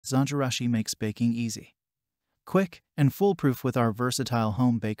Zojirushi makes baking easy, quick, and foolproof with our versatile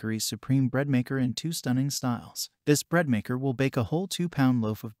Home Bakery Supreme Breadmaker in 2 stunning styles. This breadmaker will bake a whole 2-pound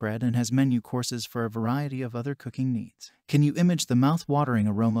loaf of bread and has menu courses for a variety of other cooking needs. Can you imagine the mouth-watering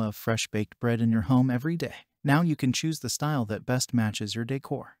aroma of fresh baked bread in your home every day? Now you can choose the style that best matches your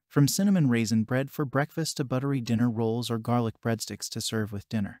decor. From cinnamon-raisin bread for breakfast to buttery dinner rolls or garlic breadsticks to serve with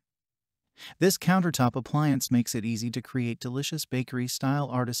dinner. This countertop appliance makes it easy to create delicious bakery-style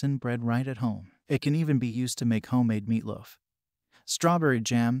artisan bread right at home. It can even be used to make homemade meatloaf, strawberry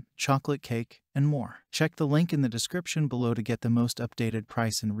jam, chocolate cake, and more. Check the link in the description below to get the most updated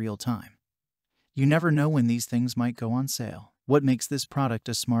price in real time. You never know when these things might go on sale. What makes this product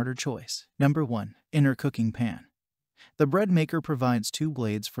a smarter choice? Number 1. Inner cooking pan. The Breadmaker provides 2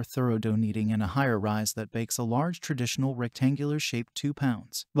 blades for thorough dough kneading and a higher rise that bakes a large traditional rectangular-shaped 2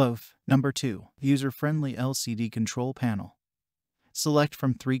 pounds loaf. Number 2. User-friendly LCD control panel. Select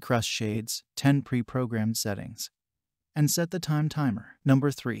from 3 crust shades, 10 pre-programmed settings, and set the time timer.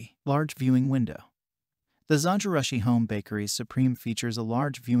 Number 3. Large viewing window. The Zojirushi Home Bakery Supreme features a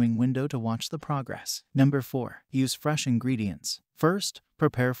large viewing window to watch the progress. Number 4. Use fresh ingredients. First,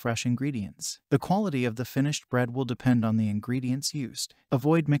 prepare fresh ingredients. The quality of the finished bread will depend on the ingredients used.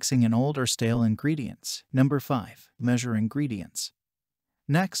 Avoid mixing in old or stale ingredients. Number 5. Measure ingredients.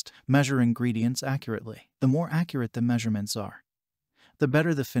 Next, measure ingredients accurately. The more accurate the measurements are, the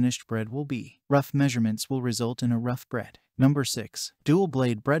better the finished bread will be. Rough measurements will result in a rough bread. Number 6.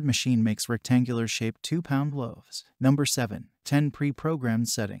 Dual-blade bread machine makes rectangular-shaped 2-pound loaves. Number 7. 10 pre-programmed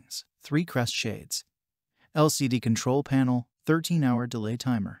settings, 3 crust shades, LCD control panel, 13-hour delay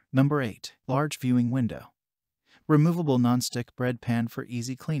timer. Number 8. Large viewing window. Removable non-stick bread pan for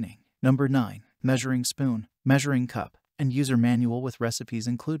easy cleaning. Number 9. Measuring spoon, measuring cup, and user manual with recipes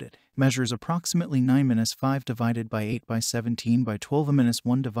included. Measures approximately 9-5 divided by 8 by 17 by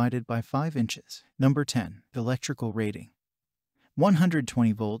 12-1 divided by 5 inches. Number 10. Electrical rating.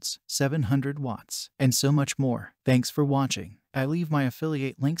 120 volts, 700 watts, and so much more. Thanks for watching. I leave my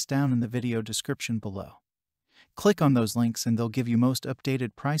affiliate links down in the video description below. Click on those links and they'll give you most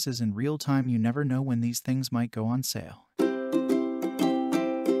updated prices in real time. You never know when these things might go on sale.